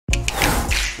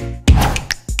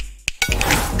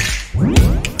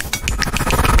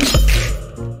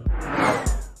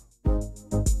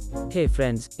Hey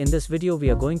friends, in this video we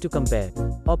are going to compare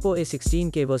OPPO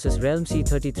A16K versus Realme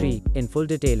C33 in full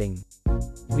detailing.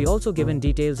 We also given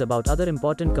details about other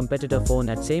important competitor phone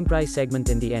at same price segment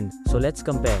in the end, so let's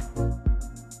compare.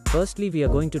 Firstly we are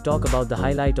going to talk about the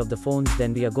highlight of the phones,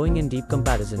 then we are going in deep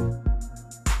comparison.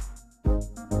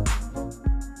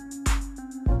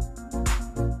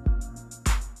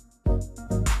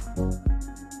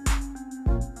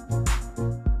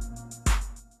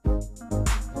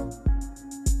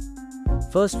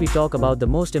 First we talk about the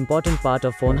most important part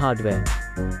of phone hardware.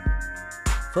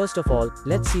 First of all,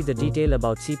 let's see the detail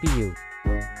about CPU.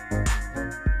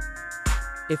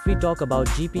 If we talk about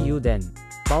GPU then,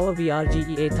 PowerVR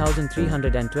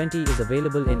GE8320 is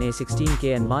available in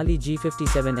A16K and Mali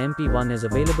G57MP1 is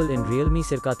available in Realme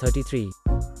C33.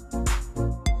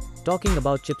 Talking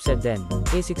about chipset then,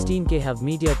 A16K have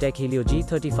MediaTek Helio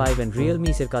G35 and Realme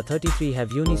C33 have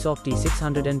Unisoc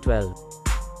T612.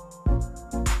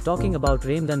 Talking about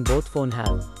RAM then both phone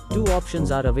have two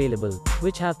options are available,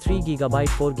 which have 3GB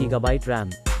 4GB RAM.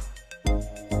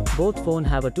 Both phone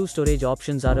have a two storage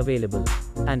options are available,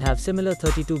 and have similar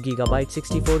 32GB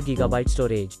 64GB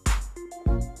storage.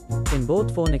 In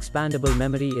both phone expandable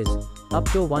memory is up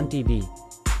to 1TB.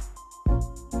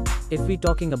 If we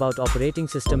talking about operating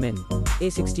system in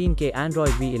A16K Android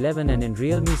V11 and in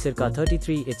Realme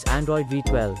C33 it's Android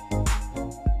V12.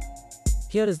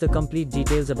 Here is the complete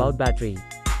details about battery.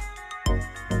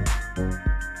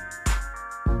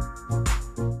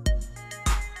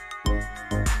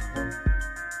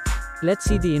 Let's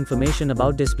see the information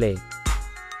about display.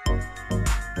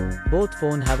 Both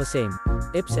phone have a same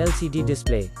IPS LCD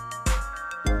display.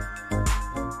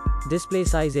 Display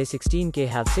size A16K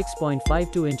have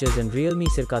 6.52 inches and Realme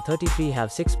C33 have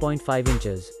 6.5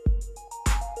 inches.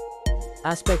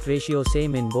 Aspect ratio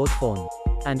same in both phone,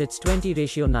 and it's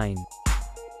 20:9.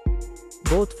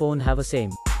 Both phone have a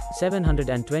same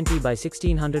 720 by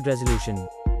 1600 resolution.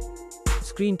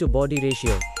 Screen to body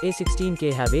ratio,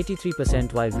 A16K have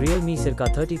 83% while Realme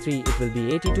C33 it will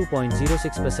be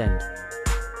 82.06%.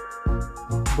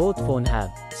 Both phone have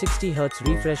 60Hz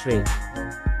refresh rate.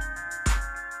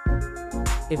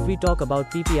 If we talk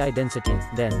about PPI density,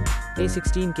 then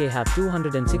A16K have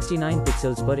 269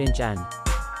 pixels per inch and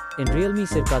in Realme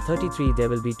C33 there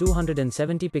will be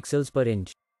 270 pixels per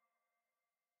inch.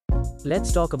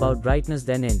 Let's talk about brightness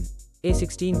then in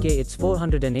A16K it's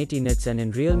 480 nits and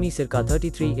in Realme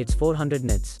C33 it's 400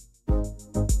 nits.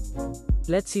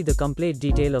 Let's see the complete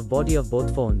detail of body of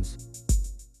both phones.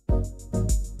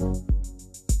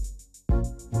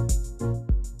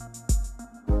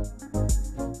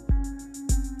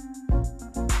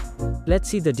 Let's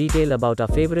see the detail about our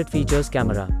favorite features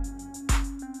camera.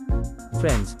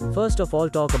 Friends, first of all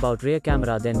talk about rear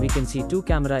camera, then we can see two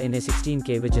camera in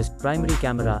A16K which is primary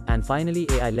camera and finally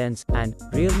AI lens, and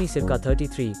Realme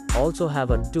C33 also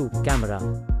have a two camera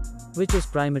which is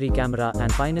primary camera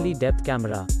and finally depth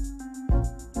camera.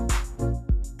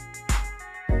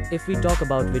 If we talk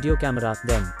about video camera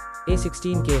then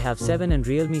A16K have 7 and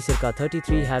Realme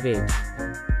C33 have 8.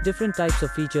 Different types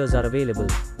of features are available.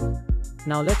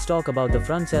 Now let's talk about the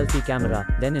front selfie camera,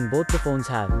 then in both the phones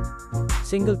have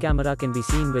single camera can be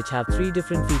seen which have 3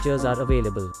 different features are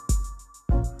available.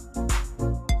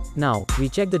 Now, we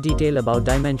check the detail about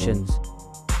dimensions.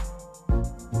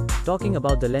 Talking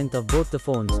about the length of both the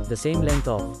phones, the same length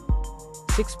of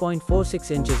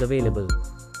 6.46 inches available.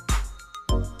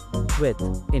 Width,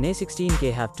 in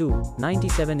A16K have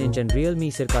 2.97 inch and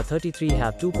Realme C33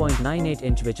 have 2.98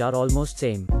 inch which are almost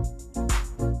same.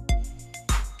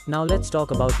 Now let's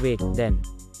talk about weight, then.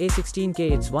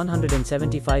 A16K it's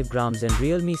 175 grams and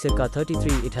Realme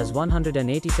C33 it has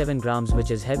 187 grams which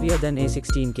is heavier than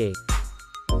A16K.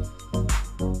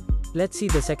 Let's see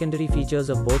the secondary features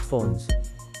of both phones.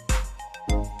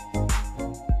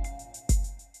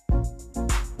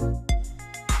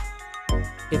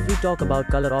 If we talk about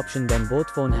color option then both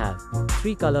phone have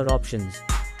 3 color options.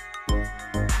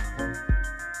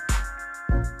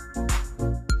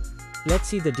 Let's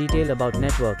see the detail about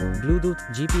network, Bluetooth,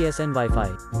 GPS and Wi-Fi.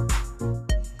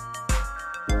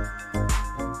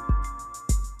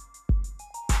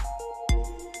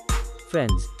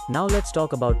 Friends, now let's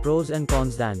talk about pros and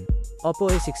cons then. OPPO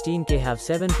A16K have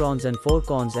 7 pros and 4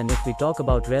 cons, and if we talk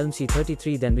about Realme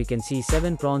C33 then we can see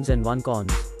 7 pros and 1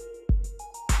 cons.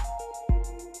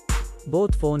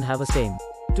 Both phone have a same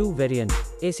 2 variant.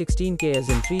 A16K is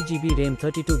in 3GB RAM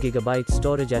 32GB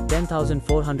storage at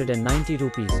 10,490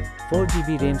 rupees,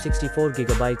 4GB RAM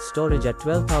 64GB storage at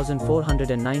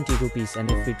 12,490 rupees,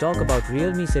 and if we talk about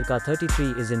Realme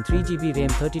C33 is in 3GB RAM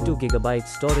 32GB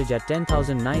storage at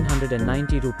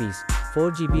 10,990 rupees,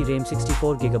 4GB RAM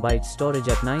 64GB storage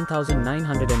at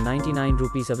 9,999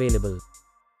 rupees available.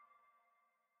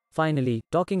 Finally,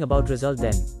 talking about result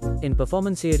then. In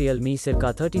performance Realme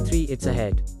C33 it's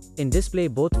ahead. In display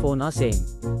both phone are same.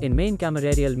 In main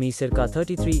camera Realme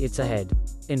C33 it's ahead.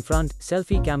 In front,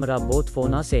 selfie camera both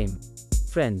phone are same.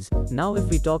 Friends, now if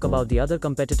we talk about the other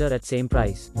competitor at same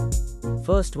price.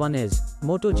 First one is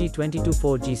Moto G22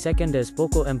 4G, second is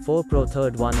POCO M4 Pro,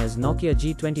 third one is Nokia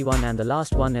G21 and the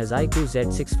last one is iQOO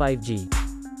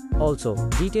Z65G. Also,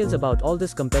 details about all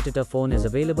this competitor phone is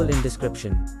available in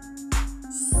description.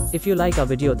 If you like our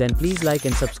video then please like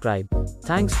and subscribe.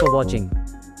 Thanks for watching.